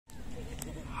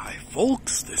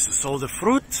Folks, this is all the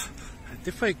fruit, and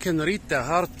if I can read the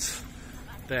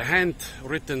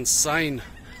handwritten sign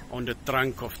on the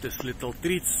trunk of this little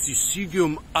tree,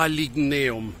 Syzygium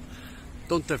alligneum.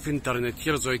 Don't have internet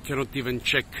here, so I cannot even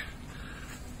check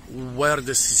where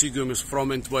the Syzygium is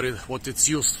from and what it's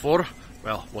used for.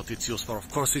 Well, what it's used for, of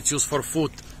course it's used for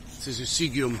food.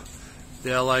 Syzygium,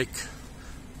 there are like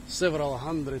several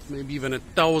hundred, maybe even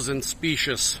 1,000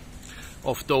 species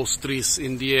of those trees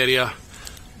in the area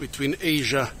between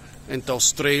Asia and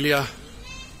Australia,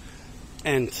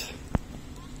 and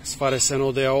as far as I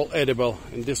know they are all edible,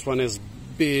 and this one has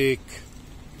big,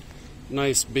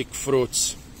 nice big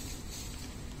fruits.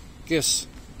 Guess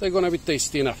they're gonna be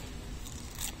tasty enough.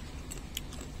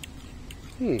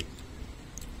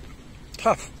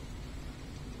 Tough.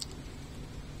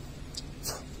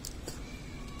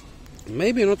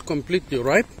 Maybe not completely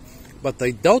ripe, but I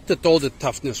doubt that all the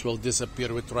toughness will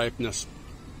disappear with ripeness.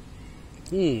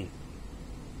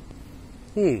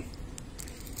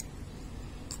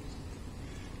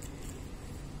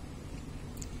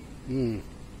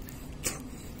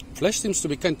 Flesh seems to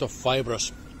be kind of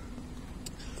fibrous.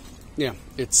 Yeah,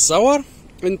 it's sour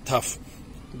and tough.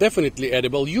 Definitely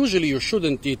edible. Usually you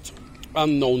shouldn't eat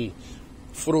unknown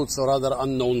fruits or other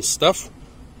unknown stuff.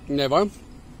 Never.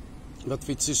 But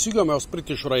with Syzygium I was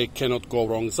pretty sure I cannot go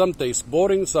wrong. Some taste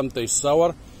boring, some taste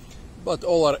sour, but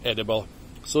all are edible.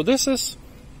 So this is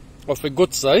of a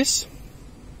good size,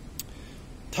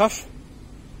 tough,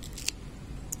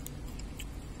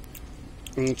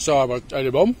 and sour but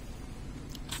edible.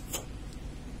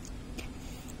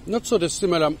 Not so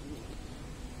dissimilar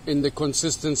in the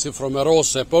consistency from a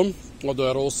rose apple,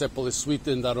 although a rose apple is sweet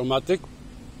and aromatic,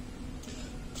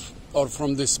 or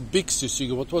from this big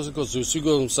Syzygium. What was it called?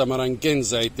 Syzygium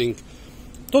samarancense, I think.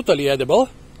 Totally edible.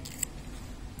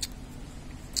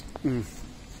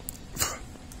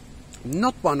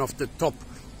 Not one of the top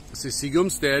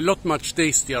Syzygiums. There are a lot much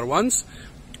tastier ones,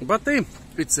 but hey,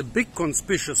 it's a big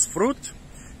conspicuous fruit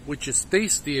which is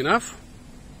tasty enough.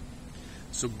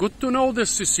 So good to know the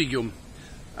Syzygium.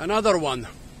 Another one.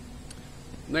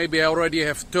 Maybe I already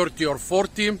have 30 or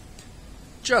 40.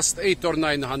 Just 800 or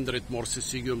 900 more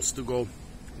Syzygiums to go.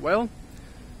 Well,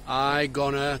 I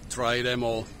gonna try them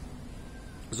all.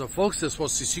 So folks, this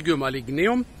was Syzygium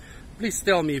alligneum. Please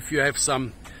tell me if you have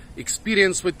some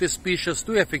experience with this species.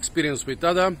 Do you have experience with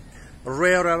other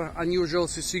rarer, unusual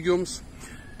Syzygiums?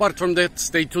 Apart from that,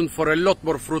 stay tuned for a lot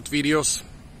more fruit videos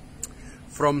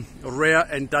from rare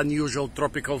and unusual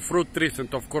tropical fruit trees.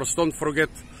 And of course, don't forget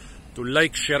to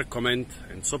like, share, comment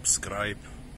and subscribe.